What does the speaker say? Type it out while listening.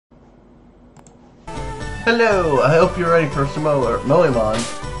Hello, I hope you're ready for some more Moemon.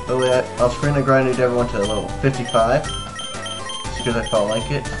 By the way, I was trying to grind everyone to level 55, just because I felt like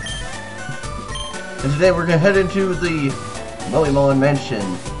it. And today we're gonna head into the Moemon Mansion.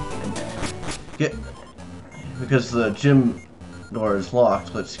 And because the gym door is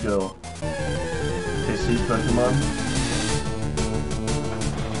locked, let's go face these Pokemon.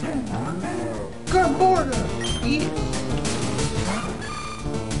 Garborda! Yes!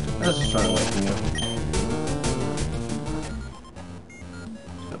 Let's just run away from you.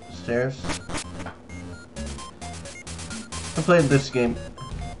 Up the stairs. I played this game,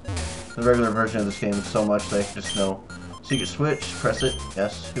 the regular version of this game, so much that I can just know. Secret switch, press it.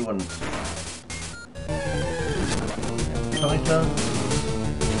 Yes, who wouldn't? Ponyta.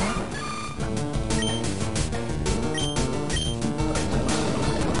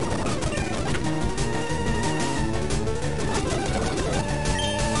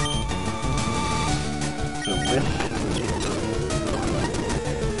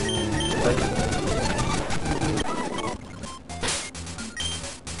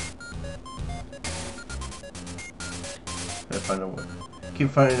 Keep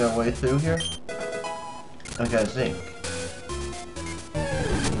finding our way through here. I got zinc.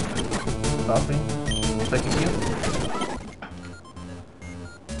 Coffee. Second cube.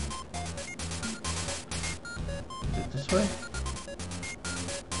 Is it this way?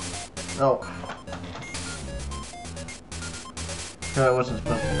 No. No, I wasn't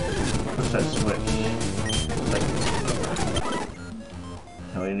supposed to push that switch.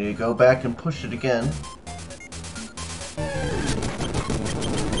 Now we need to go back and push it again.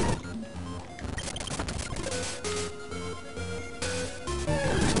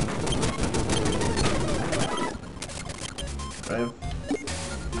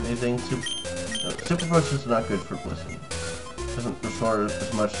 Anything super push is not good for Blizzard. Doesn't restore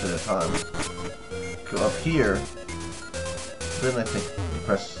as much at a time. Go up here. Then I think you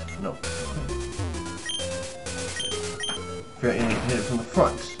press no. You need to hit it from the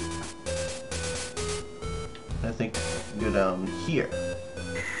front. I think you go down here.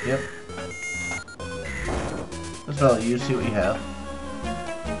 Yep. That's value. You see what you have.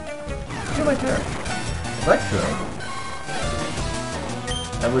 Get my turn. Electro.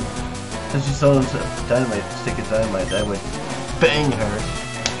 I would, since she's throwing dynamite, stick of dynamite, I would bang her.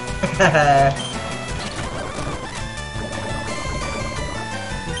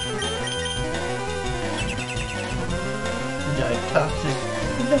 Yeah, toxic.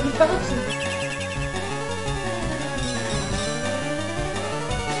 Very toxic.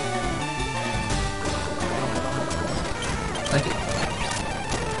 Like it.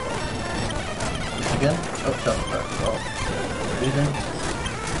 Again? Oh, shot back. Oh, reason.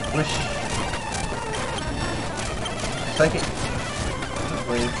 Wish. Psychic.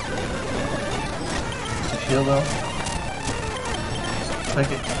 Wave. The shield though.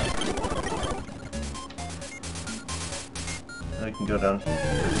 Psychic. Now we can go down.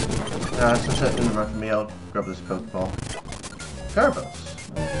 Since that didn't run for me, I'll grab this Pokeball. Garbos.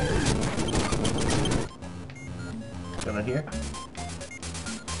 Go down here.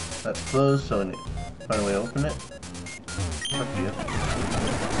 That's closed, so I need to find a way to open it. Up to you.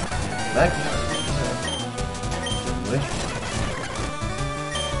 Back. Wish.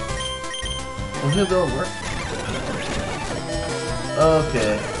 Well, he'll go work.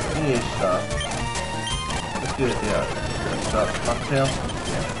 Okay, you need to stop. Let's do it, yeah. Stop. Cocktail.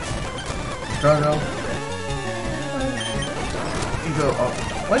 Drago. You go off.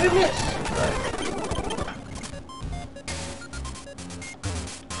 Why did you miss? Right.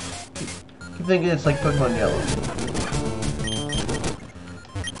 Keep thinking it's like Pokemon Yellow.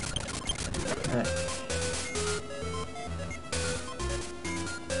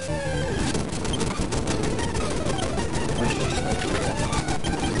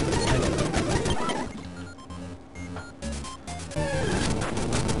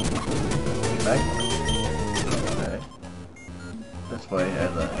 That's why I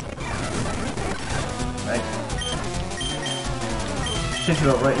had that. Right. Check it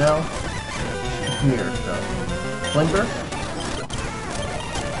out right now. Here, Flame Burst?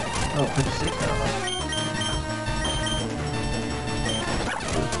 Oh, 56 now.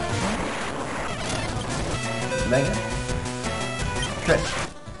 Mega. Stretch.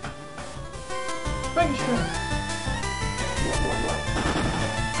 Mega Stretch.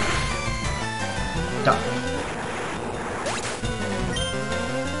 Done.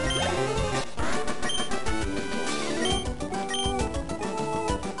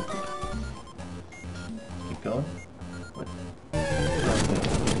 Keep going. What?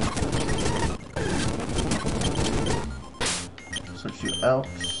 Switch you out.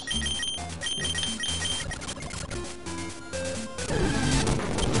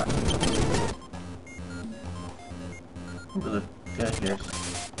 Who the guy here?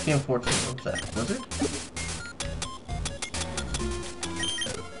 Team 14. What's that? Wizard?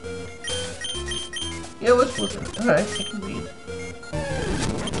 Yeah, what's Wizard? Alright, I can read.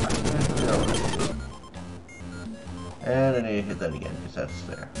 And I need to hit that again, because that's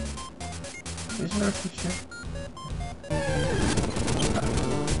there. Isn't there a feature?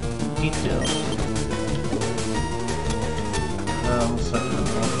 Detail. Such a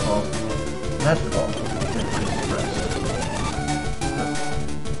ball. That's the ball.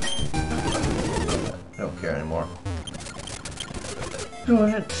 I don't care anymore.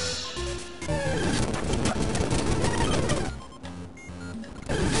 Doing it.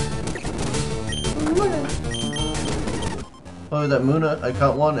 Oh, that moon, I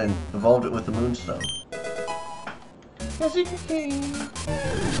caught one and evolved it with the moonstone. Yes, you can.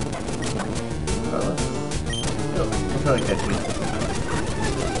 I'll try to catch you.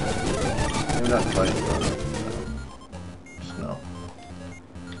 Maybe not quite, but just no.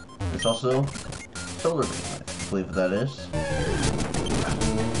 There's also solar beam, I believe that is.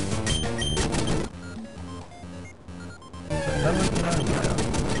 So how do I get out of here now?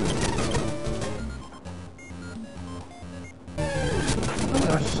 Oh, I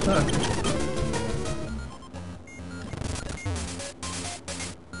was stuck.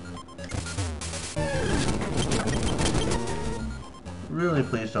 Really,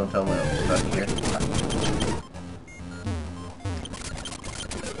 please don't tell me I'm stuck here.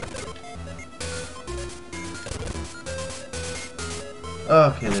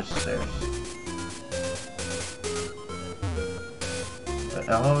 Okay, there's stairs. But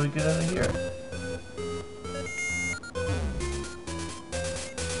now how do we get out of here?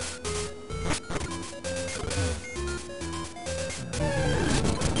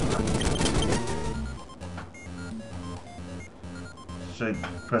 Should I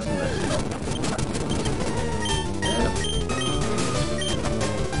press this? No. Yeah.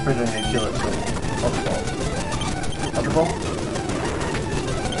 Afraid I need to kill it, so Ultra Ball. Ultra Ball?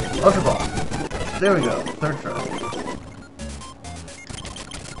 Ultra Ball! There we go, third try.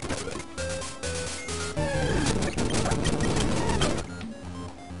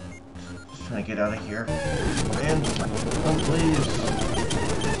 Just trying to get out of here. And, oh please.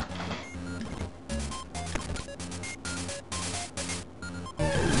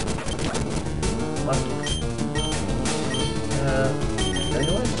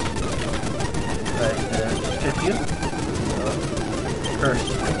 Anyways, right, hit you. Curse.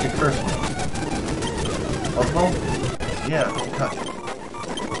 Make your curse. Ultra? Yeah, cut.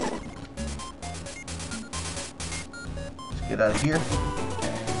 Let's get out of here.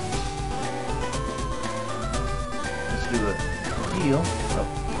 Let's do a heal. Oh,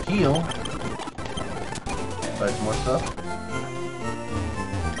 heal. Buy some more stuff.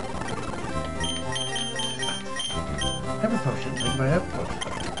 Heavy potions, I can buy heavy potions.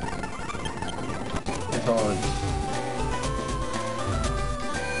 It's all in.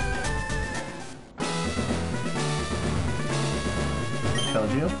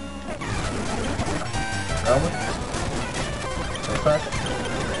 Killed you. Goblin. Nice slash.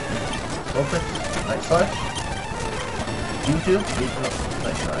 Focus. Nice slash. You too.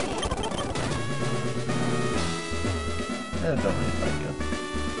 Nice slash. Yeah, don't really fight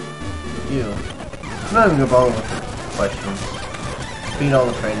you. You. I'm not even gonna bother with it. Questions. Beat all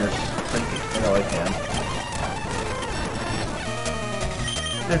the trainers. Thank you. I know I can.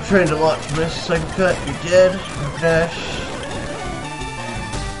 They're trained a lot for this. Second cut, you're dead. Dash.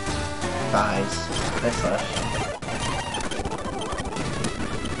 Thighs. Nice slash.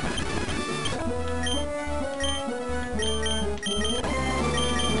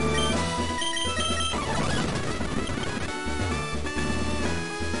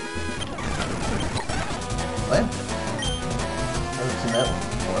 What? Haven't seen that one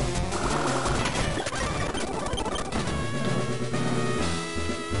before.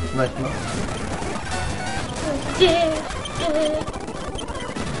 Nice move.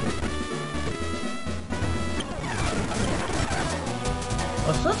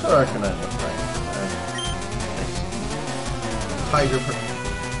 Oh, so that's what Arcanine looks like. Tiger there.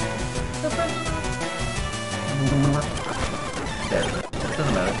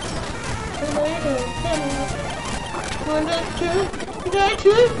 Doesn't matter.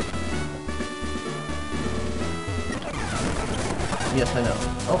 Yes, I know.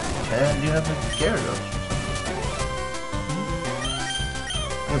 Oh, and you have a Gyarados.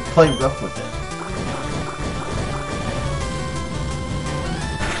 I'm gonna play rough with it.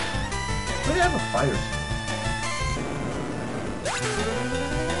 Why do you have a fire spell?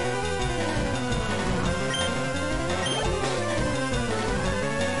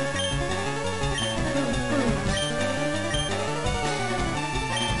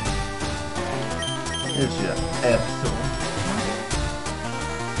 episode.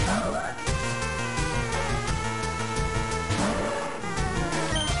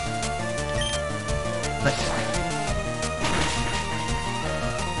 Nice.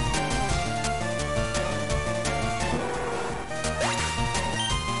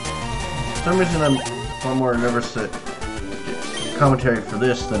 For some reason I'm far more nervous to get commentary for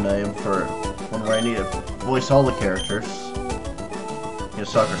this than I am for one where I need to voice all the characters. You know,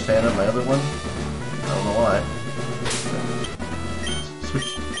 Soccer Santa, my other one. I don't know why.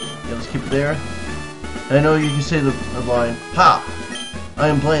 Switch. Yeah, let's keep it there. And I know you can say the line, "Ha! I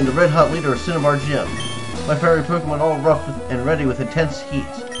am Blaine, the red-hot leader of Cinnabar Gym. My fiery Pokemon all rough and ready with intense heat.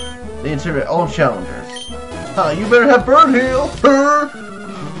 They incinerate all challengers. Ha! You better have Bird Heal! Purr!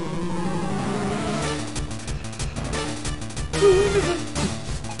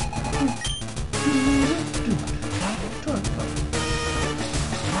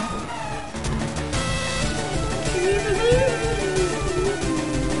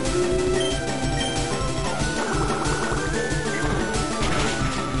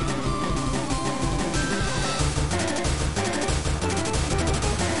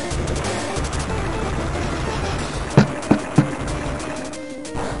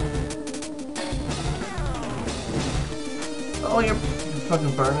 Oh, you're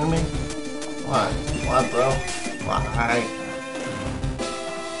fucking burning me? Why? Why, bro? Why?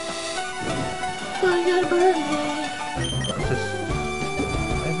 Why you gotta burn me? Just...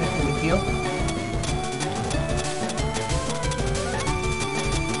 anything to heal?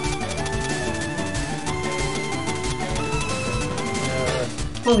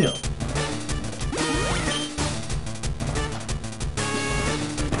 Full heal.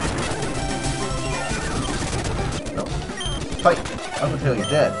 Fight! I'm gonna feel you're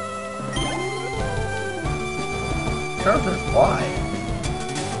dead. Character, why?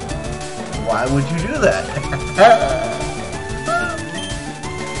 Why would you do that?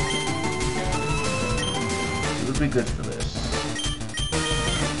 It would be good for this.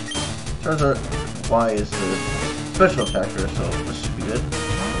 Charizard Y is the special attacker, so this should be good.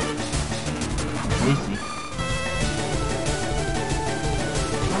 Easy.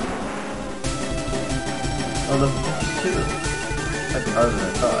 Oh, level 52. Might be harder than I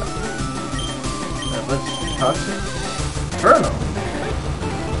thought. Let's toxic. Inferno.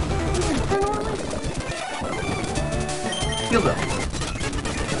 Heal them.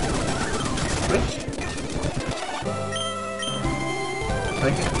 Switch.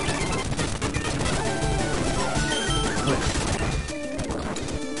 Take it. Switch.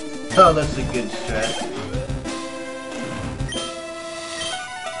 Oh, that's a good strat.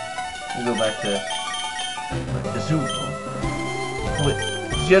 We'll go back to Zubo. Wait,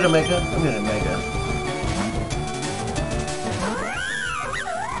 did you have a Mega? I'm gonna Mega.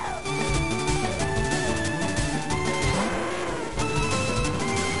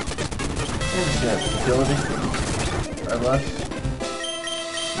 I'm just gonna have utility. Right left.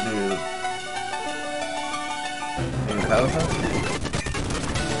 Do maybe Power Pass.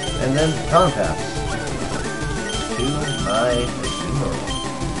 And then Pound Pass. To my Zubo.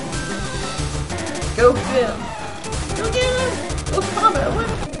 Go get him! Go get him! Go combat with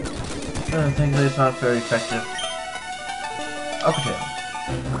him! I think that's not very effective. Okay.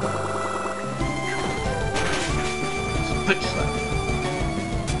 Switch slap.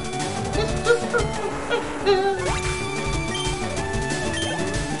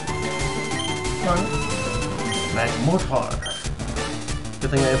 One. Magmortar. Good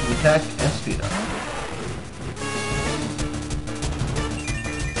thing I have attack and speed up.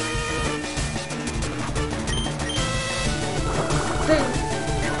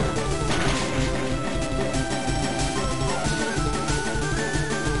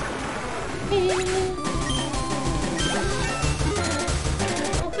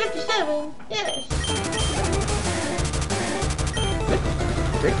 Yes.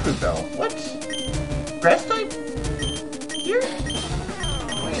 Breakthrough Bell. What? Grass type? Here?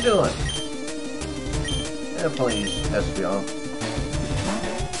 What are you doing? Yeah, please. Has to be on.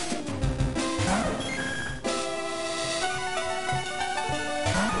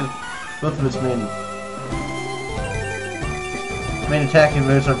 Both of its main attacking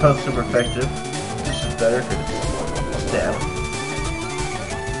moves are both super effective. This is better because it's stab.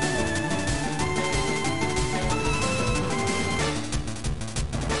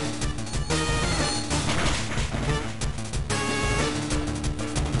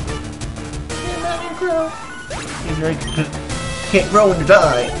 Can't grow when you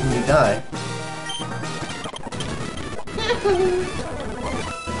die.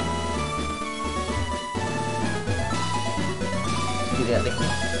 Get out of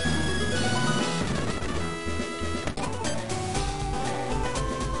here.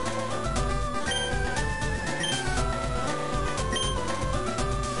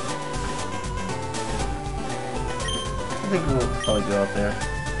 think we'll probably go out there.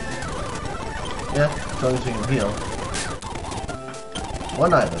 Yeah, as long as we can heal.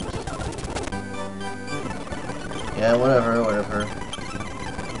 One island. Yeah, whatever.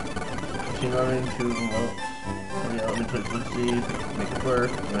 Machine running to remote. Yeah, let me click see, make it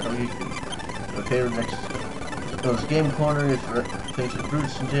work. Okay, next. Go to this game corner, if things with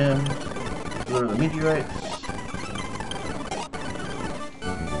roots and gems. Go to the meteorites.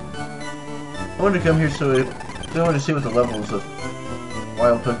 I wanted to come here so I wanted to see what the levels of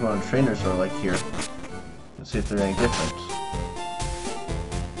wild Pokemon and trainers are like here. And see if they're any different.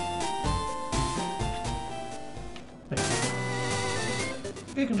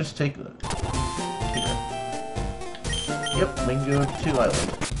 You can just take the here. Yep, we can go to 2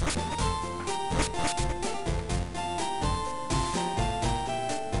 islands.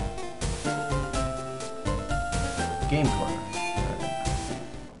 Game corner.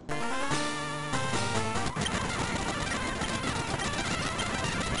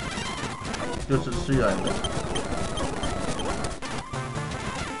 Go to the 3 islands.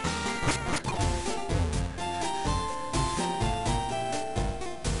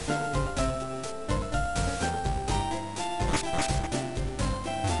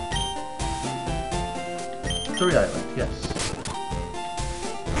 Three island, yes.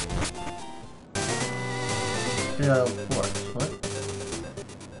 3 island forest, what?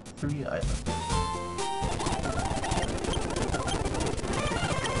 3 island.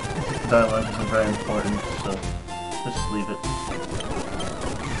 Dialogue isn't very important, so just leave it.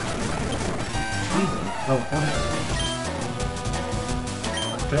 Easy. Oh, okay.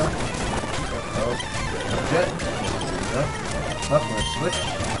 Oh, jet. There we go. Up, we're gonna switch.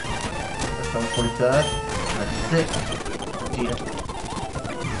 That's 145. That's 6. Yeah.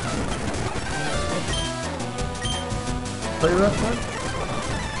 Play rough one?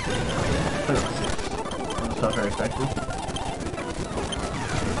 Play rough 6. That's not very effective.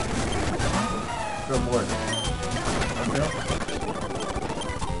 Go board. Okay.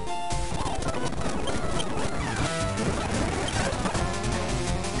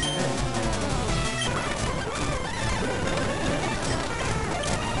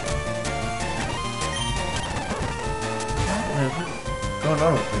 What's going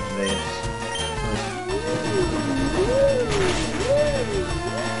on with me today?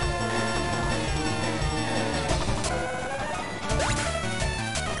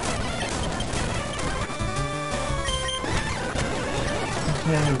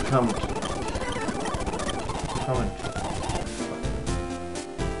 Comment.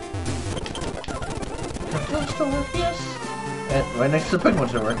 Store, yes. And right next to the Pokemon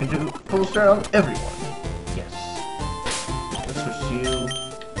store, I can do full start on everyone. Yes. Let's switch to you.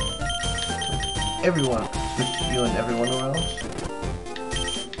 Everyone. Switch to you and everyone else.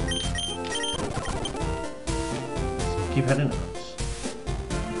 Keep heading out.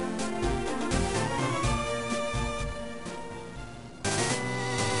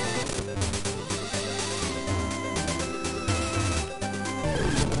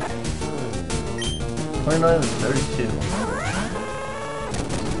 29 and 32.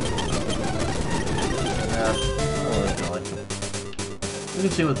 Yeah, I don't really like them. We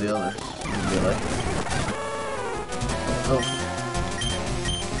can see what the others would be like. Oh.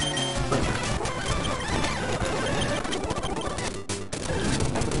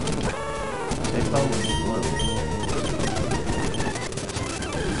 They probably blue.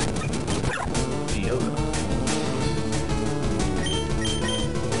 Yoga.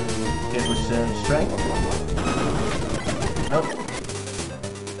 It was strength. Nope.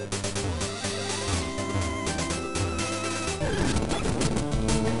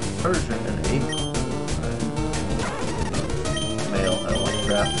 Persian and 8. Male, I don't like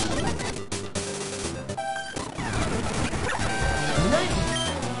traps. Nice.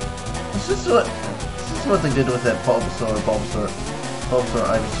 This is what they did with that Bulbasaur,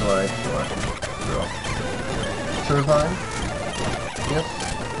 Ivysaur. Girl. Certified? Yes.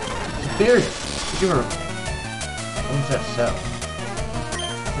 Superior. Give her. What does that sound?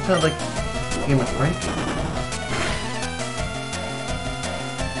 It sounds like a game of Frankie.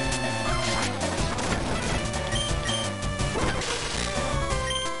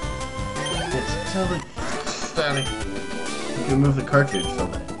 It sounds like static. You can move the cartridge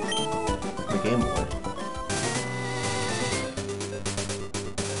from it. The Game Boy.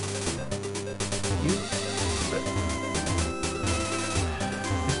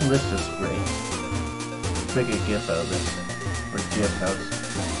 This is great. Let's make a GIF out of this. Or GIF house.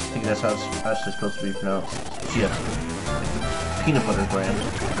 I think that's how it's actually supposed to be pronounced. GIF. Like the peanut butter brand.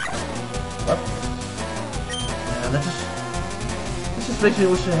 What? And that just... This just makes me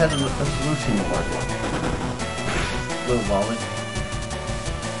wish I had a solution to work on. Little volley.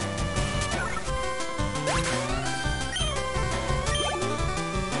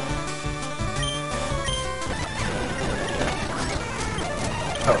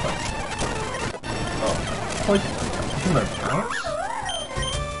 Power punch. Oh, poison. Can I bounce?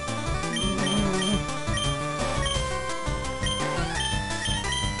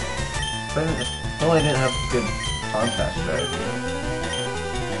 If only I didn't have good contact strategy.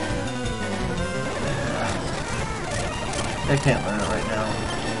 I can't learn it right now.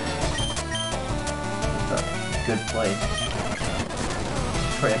 It's a good place.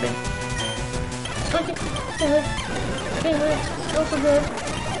 Crabbing. Also good.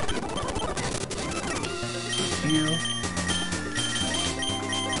 You.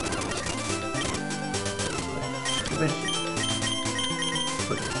 Which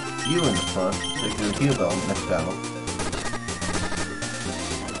put you in the front so you can heal them next battle.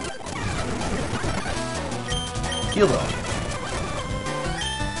 Heal them.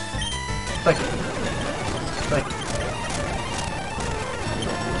 Spike it. Spike it.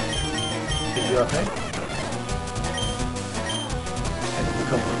 Get you okay? And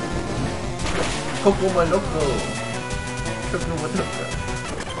Coco. Coco my loco. Coco my loco.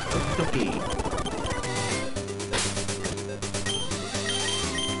 Okie dokie.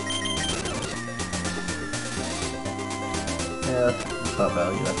 Yeah, that's not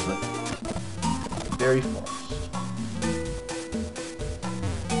value, that's the very forest.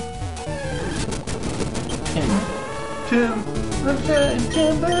 Tim,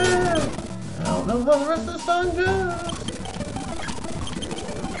 timber. I don't know how the rest of the song goes.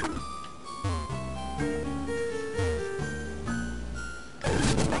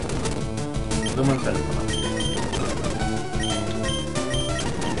 Someone's had fun.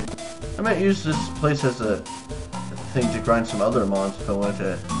 I might use this place as a thing to grind some other mons if I wanted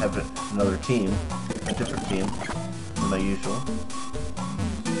to have another team, a different team than my usual.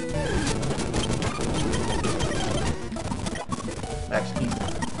 Max defense.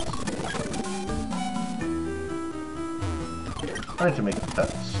 I need to make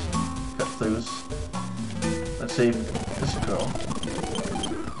cuts. Cut throughs. Let's save this girl.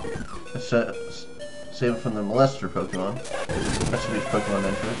 Let's save it from the molester Pokemon. That should be his Pokemon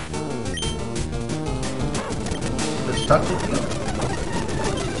enter. Let's talk to you.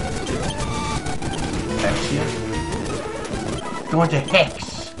 Hexia. Go into Hex!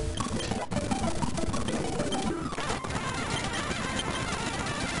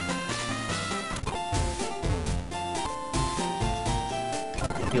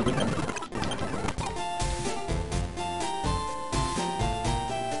 Heal again.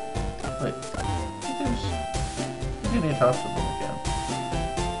 Wait. He's gonna talk to them again.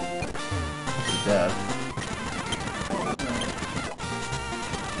 This is Dad.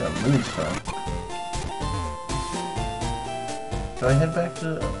 Got Moonstone. Do I head back to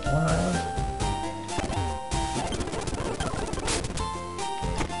one island?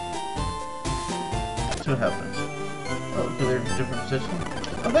 Let's see what happens. Oh, they're in different positions.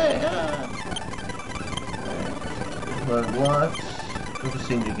 Okay, Blood blocks. Good to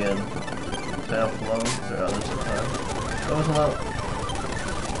see you again. Stay off alone. They're on this time. That was a lot.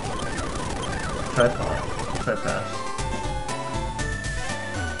 Tripod. Tripass.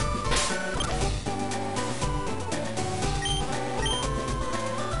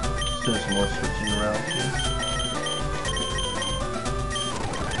 Doing some more switching around here.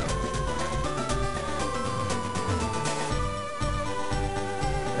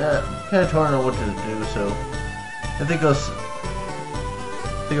 Kind of torn on what to do, so I think I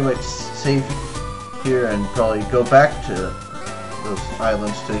might save here and probably go back to those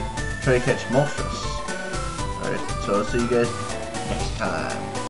islands to try to catch Moltres. Alright, so I'll see you guys next time.